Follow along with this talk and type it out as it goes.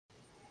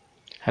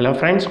Hello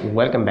friends,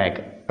 welcome back.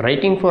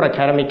 Writing for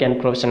Academic and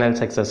Professional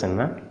Success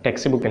എന്ന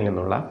text ബുക്കിൽ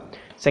നിന്നുള്ള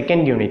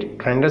second unit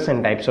trends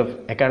and types of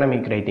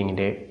academic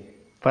റൈറ്റിംഗിൻ്റെ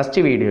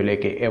first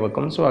വീഡിയോയിലേക്ക്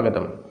ഏവർക്കും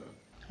സ്വാഗതം.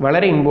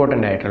 വളരെ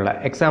ഇമ്പോർട്ടൻ്റ് ആയിട്ടുള്ള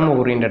എക്സാം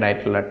ഓറിയൻറ്റഡ്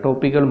ആയിട്ടുള്ള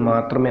ടോപ്പിക്കുകൾ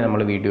മാത്രമേ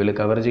നമ്മൾ വീഡിയോയിൽ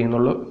കവർ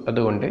ചെയ്യുന്നുള്ളൂ.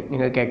 അതുകൊണ്ട്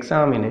നിങ്ങൾക്ക്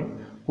എക്സാമിന്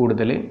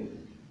കൂടുതൽ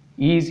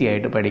ഈസി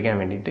ആയിട്ട് പഠിക്കാൻ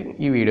വേണ്ടിയിട്ട്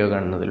ഈ വീഡിയോ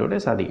കാണുന്നതിലൂടെ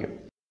സാധിക്കും.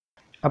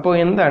 അപ്പോൾ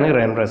എന്താണ്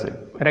റൺറസ്?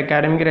 ഒരു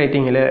അക്കാഡമിക്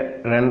റൈറ്റിങ്ങിലെ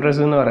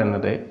റൺറസ് എന്ന്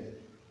പറയുന്നത്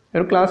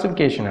ഒരു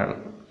ക്ലാസിഫിക്കേഷനാണ്.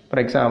 For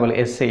example,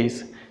 essays,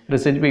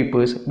 research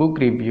papers, book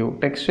review,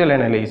 textual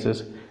analysis,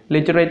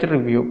 literature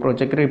review,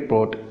 project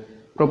report,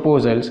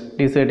 proposals,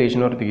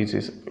 dissertation or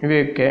thesis.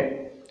 ഇവയൊക്കെ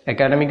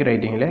അക്കാഡമിക്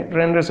റൈറ്റിങ്ങിലെ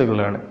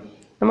റൺറസുകളാണ്.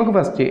 നമുക്ക്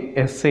ഫസ്റ്റ്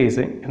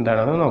എസ്സേസ്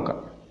എന്താണെന്ന് നോക്കാം.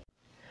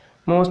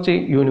 മോസ്റ്റ്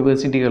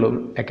യൂണിവേഴ്സിറ്റികളും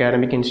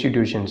അക്കാഡമിക്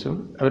ഇൻസ്റ്റിറ്റ്യൂഷൻസും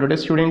അവരുടെ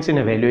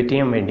സ്റ്റുഡൻസിനെ വാല്യുവേറ്റ്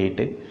ചെയ്യാൻ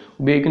വേണ്ടിയിട്ട്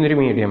ഉപയോഗിക്കുന്നൊരു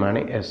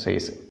മീഡിയമാണ്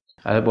എസ്സേസ്.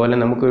 അതുപോലെ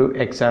നമുക്കൊരു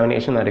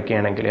എക്സാമിനേഷൻ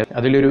നടക്കുകയാണെങ്കിൽ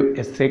അതിലൊരു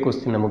എസ്സേ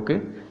ക്വസ്റ്റ്യൻ നമുക്ക്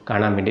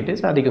കാണാൻ വേണ്ടിയിട്ട്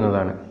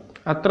സാധിക്കുന്നതാണ്.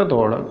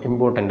 അത്രത്തോളം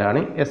ഇമ്പോർട്ടൻ്റ് ആണ്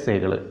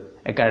എസ്സേകൾ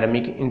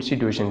അക്കാഡമിക്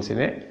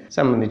ഇൻസ്റ്റിറ്റ്യൂഷൻസിനെ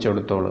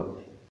സംബന്ധിച്ചിടത്തോളം.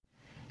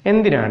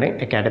 എന്തിനാണ്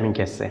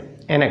academic essay?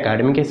 An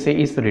academic essay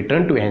is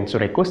written to answer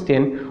a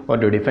question or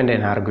to defend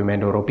an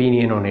argument or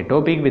opinion on a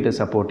topic with a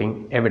supporting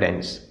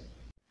evidence.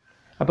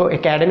 അപ്പോൾ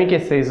അക്കാഡമിക്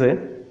എസ്സേസ്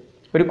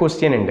ഒരു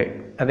ക്വസ്റ്റ്യൻ ഉണ്ട്,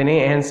 അതിനെ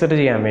ആൻസർ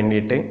ചെയ്യാൻ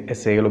വേണ്ടിയിട്ട്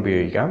എസ്സേകൾ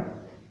ഉപയോഗിക്കാം.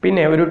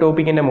 പിന്നെ ഒരു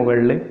ടോപ്പിക്കിൻ്റെ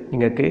മുകളിൽ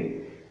നിങ്ങൾക്ക്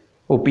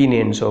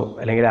ഒപ്പീനിയൻസോ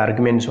അല്ലെങ്കിൽ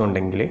ആർഗ്യുമെൻസോ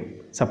ഉണ്ടെങ്കിൽ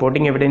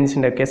സപ്പോർട്ടിംഗ്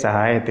എവിഡൻസിൻ്റെ ഒക്കെ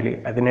സഹായത്തിൽ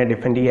അതിനെ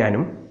ഡിഫെൻഡ്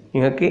ചെയ്യാനും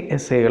നിങ്ങൾക്ക്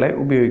എസ്സേകളെ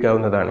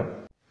ഉപയോഗിക്കാവുന്നതാണ്.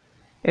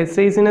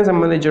 എസ്സേസിനെ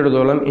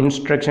സംബന്ധിച്ചിടത്തോളം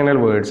ഇൻസ്ട്രക്ഷണൽ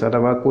വേർഡ്സ്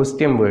അഥവാ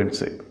ക്വസ്റ്റ്യൻ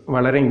വേർഡ്സ്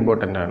വളരെ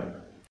ഇമ്പോർട്ടൻ്റ് ആണ്.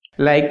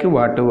 Like,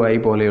 what, Y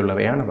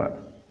പോലെയുള്ളവയാണവ.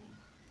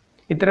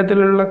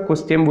 ഇത്തരത്തിലുള്ള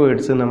ക്വസ്റ്റ്യൻ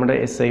വേർഡ്സ് നമ്മുടെ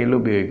എസ്സേയിൽ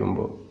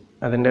ഉപയോഗിക്കുമ്പോൾ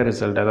അതിൻ്റെ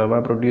റിസൾട്ട് അഥവാ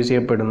പ്രൊഡ്യൂസ്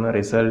ചെയ്യപ്പെടുന്ന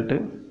റിസൾട്ട്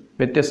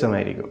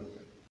വ്യത്യസ്തമായിരിക്കും.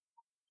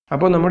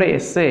 അപ്പോൾ നമ്മുടെ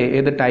എസ്സേ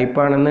ഏത്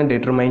ടൈപ്പാണെന്ന്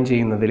ഡിറ്റർമൈൻ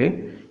ചെയ്യുന്നതിൽ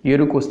ഈ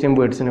ഒരു ക്വസ്റ്റ്യൻ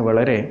വേർഡ്സിന്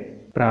വളരെ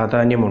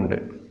പ്രാധാന്യമുണ്ട്.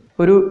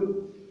 ഒരു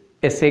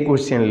എസ്സേ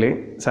ക്വസ്റ്റ്യനിൽ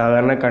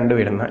സാധാരണ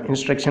കണ്ടുവരുന്ന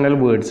ഇൻസ്ട്രക്ഷണൽ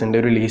വേർഡ്സിൻ്റെ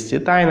ഒരു ലിസ്റ്റ്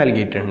താഴെ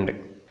നൽകിയിട്ടുണ്ട്.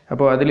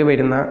 അപ്പോൾ അതിൽ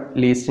വരുന്ന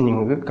ലിസ്റ്റ്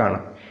നിങ്ങൾക്ക്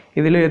കാണാം.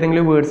 ഇതിൽ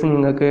ഏതെങ്കിലും വേർഡ്സ്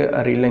നിങ്ങൾക്ക്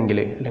അറിയില്ലെങ്കിൽ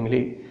അല്ലെങ്കിൽ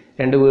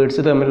രണ്ട്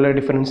വേർഡ്സ് തമ്മിലുള്ള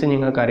ഡിഫറൻസ്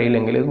നിങ്ങൾക്ക്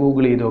അറിയില്ലെങ്കിൽ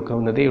ഗൂഗിൾ ചെയ്ത്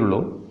നോക്കാവുന്നതേ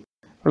ഉള്ളൂ.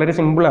 വളരെ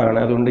സിമ്പിളാണ്,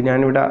 അതുകൊണ്ട്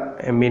ഞാനിവിടെ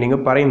മീനിങ്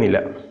പറയുന്നില്ല.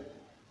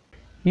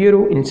 ഈ ഒരു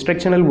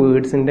ഇൻസ്ട്രക്ഷണൽ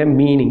വേർഡ്സിൻ്റെ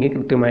മീനിങ്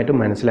കൃത്യമായിട്ട്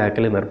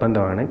മനസ്സിലാക്കൽ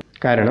നിർബന്ധമാണ്.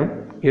 കാരണം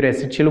ഈ ഒരു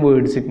എസെൻഷ്യൽ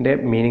വേർഡ്സിൻ്റെ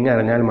മീനിങ്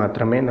അറിഞ്ഞാൽ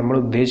മാത്രമേ നമ്മൾ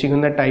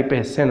ഉദ്ദേശിക്കുന്ന ടൈപ്പ്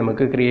എസ്സേ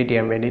നമുക്ക് ക്രിയേറ്റ്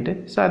ചെയ്യാൻ വേണ്ടിയിട്ട്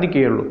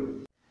സാധിക്കുകയുള്ളൂ.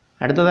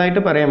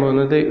 അടുത്തതായിട്ട് പറയാൻ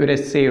പോകുന്നത് ഒരു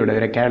എസ്സേയുടെ,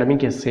 ഒരു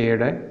അക്കാഡമിക്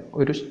എസ്സേയുടെ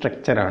ഒരു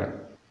സ്ട്രക്ചറാണ്.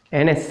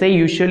 An essay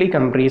usually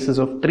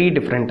comprises of 3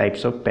 different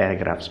types of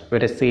paragraphs.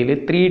 ഒരു എസ്സേയിൽ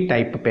 3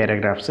 ടൈപ്പ്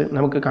പാരഗ്രാഫ്സ്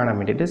നമുക്ക് കാണാൻ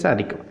വേണ്ടിയിട്ട്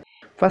സാധിക്കും.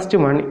 First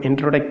one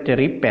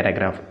introductory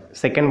paragraph,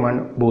 second one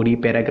body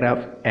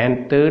paragraph and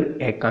third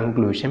A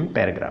conclusion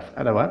paragraph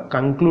അഥവാ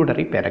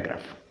concluding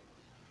paragraph.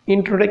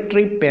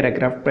 Introductory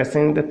paragraph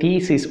present the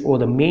thesis or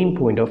the main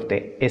point of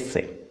the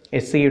essay.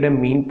 എസ്സേയുടെ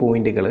main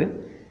പോയിൻറ്റുകൾ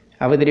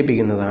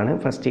അവതരിപ്പിക്കുന്നതാണ്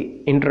first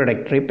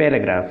introductory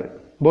paragraph.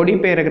 Body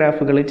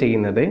പാരഗ്രാഫുകൾ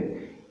ചെയ്യുന്നത്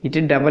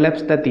it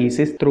develops the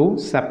thesis through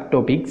sub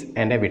topics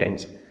and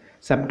evidence.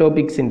 Sub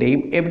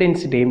ടോപ്പിക്സിൻ്റെയും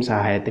എവിഡൻസിൻ്റെയും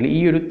സഹായത്തിൽ ഈ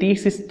ഒരു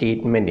thesis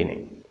സ്റ്റേറ്റ്മെൻറ്റിനെ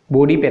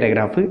body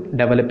paragraph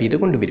develop ചെയ്ത്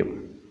കൊണ്ടുവരും.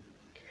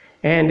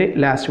 And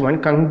last one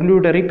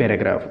concluding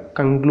paragraph,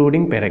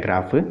 concluding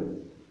paragraph.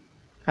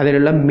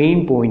 അതിലുള്ള main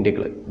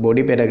പോയിൻറ്റുകൾ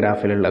body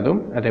പാരഗ്രാഫിലുള്ളതും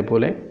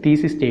അതേപോലെ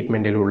thesis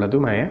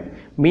സ്റ്റേറ്റ്മെൻറ്റിലുള്ളതുമായ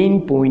main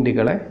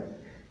പോയിൻറ്റുകളെ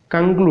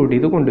conclude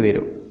ചെയ്ത്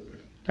കൊണ്ടുവരും,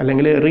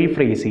 അല്ലെങ്കിൽ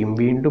റീഫ്രേസ് ചെയ്യും,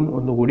 വീണ്ടും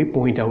ഒന്നുകൂടി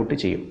പോയിൻ്റ് ഔട്ട്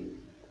ചെയ്യും.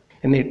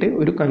 എന്നിട്ട്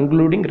ഒരു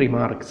കൺക്ലൂഡിങ്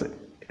റിമാർക്സ്,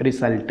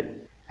 റിസൾട്ട്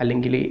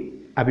അല്ലെങ്കിൽ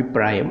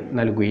അഭിപ്രായം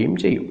നൽകുകയും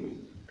ചെയ്യും.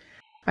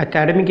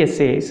 Academic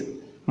essays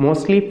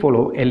mostly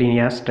follow A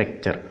linear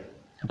structure.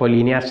 അപ്പോൾ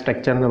ലീനിയർ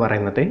സ്ട്രക്ചർ എന്ന്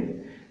പറയുന്നത്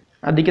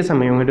അധിക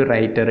സമയം ഒരു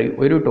റൈറ്റർ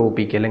ഒരു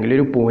ടോപ്പിക്ക് അല്ലെങ്കിൽ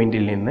ഒരു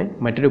പോയിന്റിൽ നിന്ന്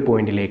മറ്റൊരു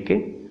പോയിന്റിലേക്ക്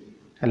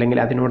അല്ലെങ്കിൽ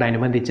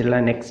അതിനോടനുബന്ധിച്ചുള്ള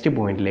നെക്സ്റ്റ്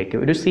പോയിന്റിലേക്ക്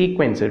ഒരു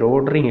സീക്വൻസ്, ഒരു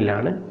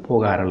ഓർഡറിങ്ങിലാണ്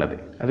പോകാറുള്ളത്.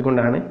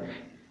 അതുകൊണ്ടാണ്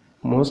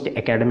most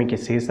academic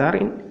essays are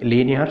in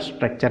linear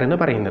structure എന്ന്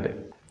പറയുന്നത്.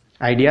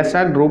 Ideas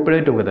R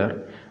grouped together.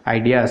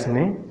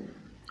 ഐഡിയാസിനെ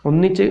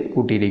ഒന്നിച്ച്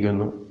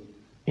കൂട്ടിയിരിക്കുന്നു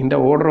in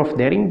the order of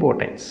their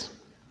importance.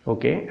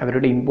 Okay,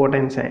 അവരുടെ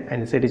ഇമ്പോർട്ടൻസ്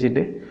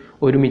അനുസരിച്ചിട്ട്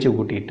ഒരുമിച്ച്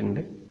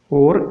കൂട്ടിയിട്ടുണ്ട്.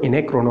 Or in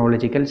A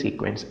chronological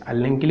sequence,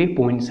 അല്ലെങ്കിൽ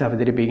പോയിൻറ്റ്സ്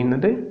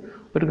അവതരിപ്പിക്കുന്നത്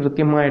ഒരു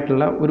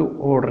കൃത്യമായിട്ടുള്ള ഒരു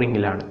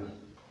ഓർഡറിങ്ങിലാണ്.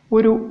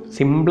 ഒരു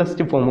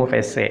സിംപ്ലസ്റ്റ് ഫോം ഓഫ്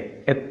എസ്സേ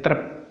എത്ര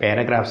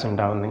പാരഗ്രാഫ്സ്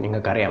ഉണ്ടാവുമെന്ന്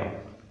നിങ്ങൾക്കറിയാമോ?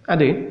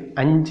 അത്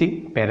 5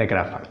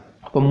 പാരഗ്രാഫാണ്.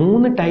 അപ്പോൾ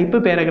 3 ടൈപ്പ്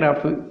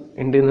പാരഗ്രാഫ്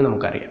ഉണ്ട് എന്ന്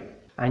നമുക്കറിയാം.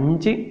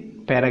 5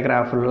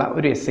 പാരഗ്രാഫുള്ള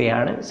ഒരു എസ്സേ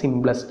ആണ്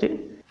സിംപ്ലസ്റ്റ്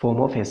ഫോം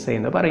ഓഫ് എസ്സേ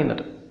എന്ന്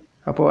പറയുന്നത്.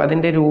 അപ്പോൾ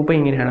അതിൻ്റെ രൂപം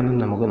എങ്ങനെയാണെന്ന്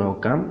നമുക്ക്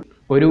നോക്കാം.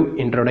 ഒരു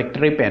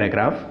introductory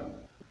paragraph,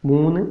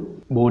 3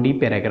 body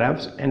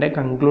paragraphs and A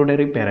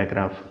concluding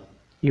paragraph.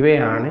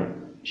 ഇവയാണ്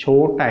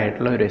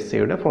ഷോർട്ടായിട്ടുള്ള ഒരു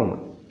എസ്സേയുടെ ഫോം.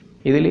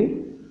 ഇതിൽ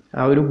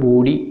ആ ഒരു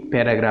ബോഡി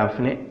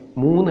പാരഗ്രാഫിനെ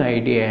 3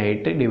 ഐഡിയ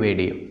ആയിട്ട് ഡിവൈഡ്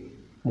ചെയ്യും,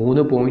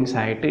 3 പോയിൻറ്റ്സ്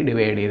ആയിട്ട്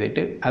ഡിവൈഡ്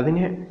ചെയ്തിട്ട്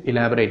അതിനെ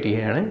ഇലാബറേറ്റ്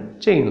ചെയ്യുകയാണ്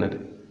ചെയ്യുന്നത്.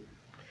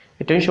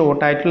 ഏറ്റവും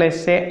ഷോർട്ടായിട്ടുള്ള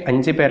എസ്സേ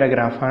 5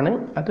 പാരഗ്രാഫാണ്.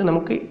 അത്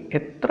നമുക്ക്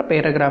എത്ര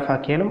പാരഗ്രാഫ്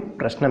ആക്കിയാലും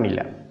പ്രശ്നമില്ല.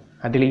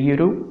 അതിൽ ഈ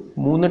ഒരു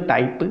 3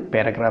 ടൈപ്പ്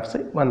പാരഗ്രാഫ്സ്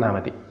വന്നാൽ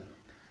മതി.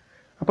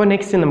 അപ്പോൾ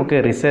നെക്സ്റ്റ് നമുക്ക്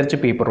റിസർച്ച്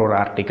പേപ്പർ ഓർ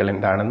ആർട്ടിക്കിൾ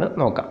എന്താണെന്ന്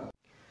നോക്കാം.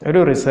 ഒരു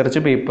റിസർച്ച്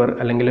പേപ്പർ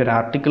അല്ലെങ്കിൽ ഒരു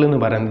ആർട്ടിക്കിൾ എന്ന്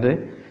പറയുന്നത്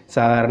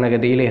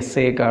സാധാരണഗതിയിൽ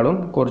എസ്സേക്കാളും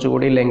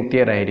കുറച്ചുകൂടി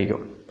ലെങ്തിയർ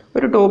ആയിരിക്കും.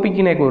 ഒരു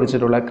ടോപ്പിക്കിനെ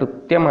കുറിച്ചിട്ടുള്ള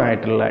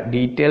കൃത്യമായിട്ടുള്ള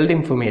ഡീറ്റെയിൽഡ്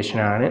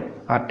ഇൻഫർമേഷനാണ്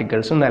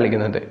ആർട്ടിക്കിൾസ്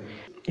നൽകുന്നത്.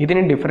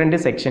 ഇതിന് ഡിഫറെൻറ്റ്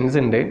സെക്ഷൻസ്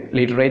ഉണ്ട്.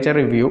 Literature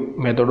review,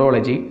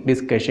 methodology,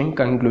 discussion,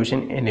 conclusion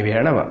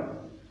എന്നിവയാണവ.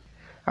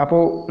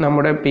 അപ്പോൾ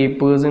നമ്മുടെ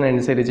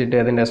പേപ്പേഴ്സിനനുസരിച്ചിട്ട്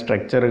അതിൻ്റെ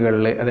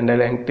സ്ട്രക്ചറുകളിൽ അതിൻ്റെ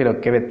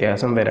ലെങ്ത്തിലൊക്കെ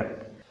വ്യത്യാസം വരാം.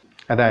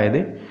 അതായത്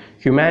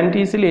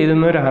ഹ്യൂമാനിറ്റീസിൽ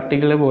എഴുതുന്ന ഒരു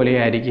ആർട്ടിക്കിൾ പോലെ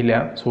ആയിരിക്കില്ല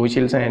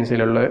സോഷ്യൽ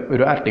സയൻസിലുള്ള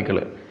ഒരു ആർട്ടിക്കിൾ,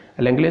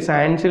 അല്ലെങ്കിൽ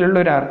സയൻസിലുള്ള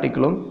ഒരു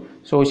ആർട്ടിക്കിളും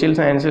സോഷ്യൽ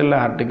സയൻസിലുള്ള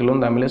ആർട്ടിക്കിളും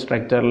തമ്മിൽ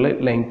സ്ട്രക്ചറിൽ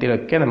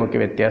ലെങ്ത്തിലൊക്കെ നമുക്ക്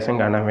വ്യത്യാസം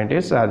കാണാൻ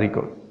വേണ്ടി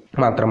സാധിക്കും.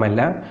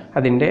 മാത്രമല്ല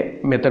അതിൻ്റെ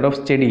മെത്തഡ് ഓഫ്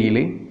സ്റ്റഡിയിൽ,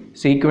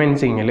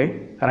 സീക്വൻസിങ്ങിൽ,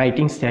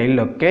 റൈറ്റിംഗ്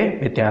സ്റ്റൈലിലൊക്കെ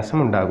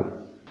വ്യത്യാസമുണ്ടാകും.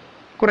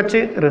 കുറച്ച്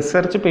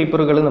റിസർച്ച്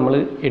പേപ്പറുകൾ നമ്മൾ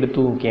എടുത്തു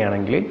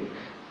നോക്കുകയാണെങ്കിൽ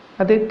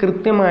അത്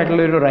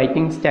കൃത്യമായിട്ടുള്ളൊരു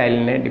റൈറ്റിംഗ്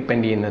സ്റ്റൈലിനെ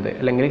ഡിപ്പെൻഡ് ചെയ്യുന്നത്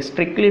അല്ലെങ്കിൽ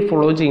സ്ട്രിക്ട്ലി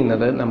ഫോളോ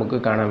ചെയ്യുന്നത് നമുക്ക്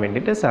കാണാൻ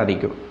വേണ്ടിയിട്ട്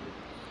സാധിക്കും.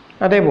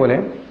 അതേപോലെ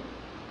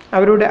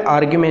അവരുടെ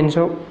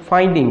ആർഗ്യുമെൻറ്റ്സോ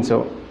ഫൈൻഡിങ്സോ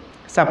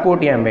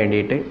സപ്പോർട്ട് ചെയ്യാൻ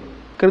വേണ്ടിയിട്ട്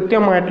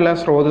കൃത്യമായിട്ടുള്ള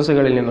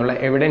സ്രോതസ്സുകളിൽ നിന്നുള്ള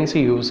എവിഡൻസ്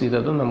യൂസ്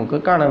ചെയ്തതും നമുക്ക്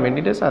കാണാൻ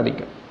വേണ്ടിയിട്ട്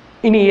സാധിക്കും.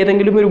 ഇനി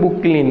ഏതെങ്കിലും ഒരു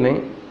ബുക്കിൽ നിന്ന്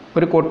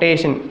ഒരു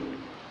കൊട്ടേഷൻ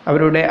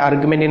അവരുടെ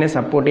ആർഗ്യുമെൻറ്റിനെ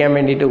സപ്പോർട്ട് ചെയ്യാൻ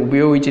വേണ്ടിയിട്ട്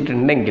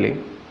ഉപയോഗിച്ചിട്ടുണ്ടെങ്കിൽ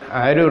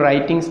ആ ഒരു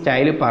റൈറ്റിംഗ്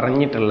സ്റ്റൈൽ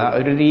പറഞ്ഞിട്ടുള്ള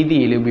ഒരു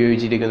രീതിയിൽ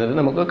ഉപയോഗിച്ചിരിക്കുന്നത്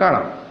നമുക്ക്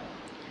കാണാം.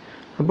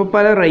 അപ്പോൾ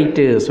പല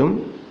റൈറ്റേഴ്സും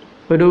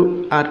ഒരു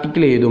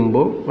ആർട്ടിക്കിൾ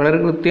എഴുതുമ്പോൾ വളരെ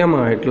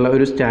കൃത്യമായിട്ടുള്ള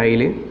ഒരു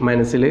സ്റ്റൈല്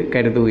മനസ്സിൽ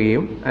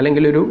കരുതുകയും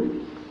അല്ലെങ്കിൽ ഒരു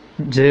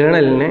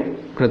ജേണലിനെ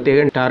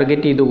പ്രത്യേകം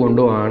ടാർഗറ്റ്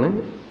ചെയ്തുകൊണ്ടുമാണ്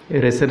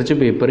റിസർച്ച്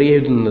പേപ്പർ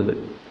എഴുതുന്നത്.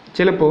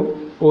 ചിലപ്പോൾ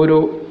ഓരോ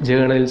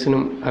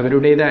ജേണൽസിനും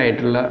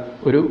അവരുടേതായിട്ടുള്ള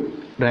ഒരു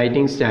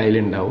റൈറ്റിംഗ് സ്റ്റൈൽ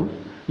ഉണ്ടാവും.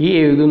 ഈ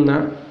എഴുതുന്ന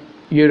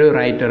ഈ ഒരു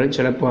റൈറ്റർ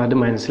ചിലപ്പോൾ അത്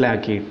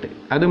മനസ്സിലാക്കിയിട്ട്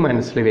അത്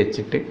മനസ്സിൽ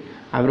വെച്ചിട്ട്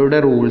അവരുടെ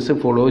റൂൾസ്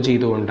ഫോളോ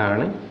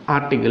ചെയ്തുകൊണ്ടാണ്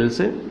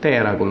ആർട്ടിക്കിൾസ്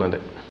തയ്യാറാക്കുന്നത്.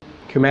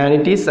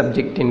 ഹ്യൂമാനിറ്റീസ്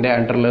സബ്ജക്റ്റിൻ്റെ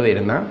അണ്ടറിൽ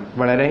വരുന്ന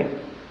വളരെ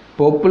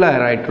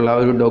പോപ്പുലറായിട്ടുള്ള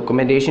ഒരു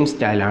ഡോക്യുമെൻറ്റേഷൻ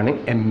സ്റ്റൈലാണ്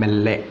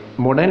MLA,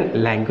 modern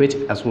language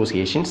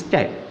association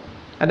style.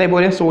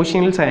 അതേപോലെ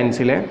സോഷ്യൽ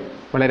സയൻസിലെ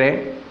വളരെ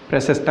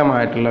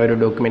പ്രശസ്തമായിട്ടുള്ള ഒരു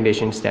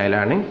ഡോക്യുമെൻറ്റേഷൻ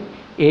സ്റ്റൈലാണ്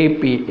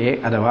APA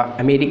അഥവാ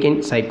അമേരിക്കൻ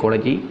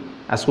സൈക്കോളജി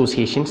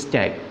അസോസിയേഷൻ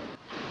സ്റ്റൈൽ.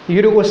 ഈ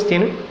ഒരു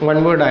ക്വസ്റ്റ്യൻ 1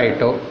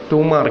 വേർഡായിട്ടോ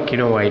 2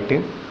 മാർക്കിനോ ആയിട്ട്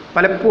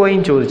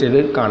പലപ്പോഴും ചോദിച്ചത്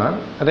കാണാം.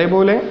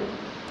 അതേപോലെ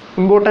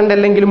ഇമ്പോർട്ടൻ്റ്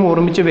അല്ലെങ്കിലും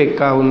ഓർമ്മിച്ച്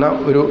വെക്കാവുന്ന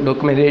ഒരു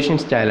ഡോക്യുമെൻറ്റേഷൻ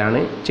സ്റ്റൈലാണ്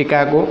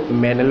ചിക്കാഗോ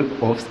മാനുവൽ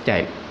ഓഫ്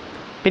സ്റ്റൈൽ.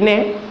 പിന്നെ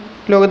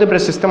ലോകത്ത്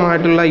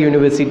പ്രശസ്തമായിട്ടുള്ള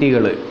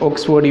യൂണിവേഴ്സിറ്റികൾ,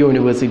 Oxford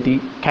university,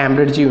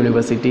 Cambridge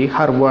university,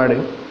 Harvard,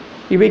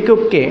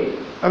 ഇവയ്ക്കൊക്കെ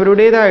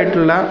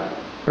അവരുടേതായിട്ടുള്ള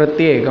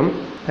പ്രത്യേകം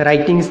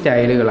റൈറ്റിംഗ്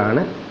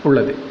സ്റ്റൈലുകളാണ്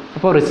ഉള്ളത്.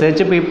 അപ്പോൾ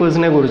റിസർച്ച്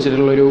പേപ്പേഴ്സിനെ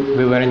കുറിച്ചിട്ടുള്ളൊരു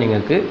വിവരം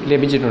നിങ്ങൾക്ക്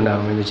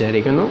ലഭിച്ചിട്ടുണ്ടാകുമെന്ന്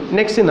വിചാരിക്കുന്നു.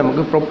 നെക്സ്റ്റ്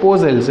നമുക്ക്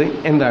പ്രൊപ്പോസൽസ്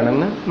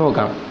എന്താണെന്ന്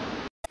നോക്കാം.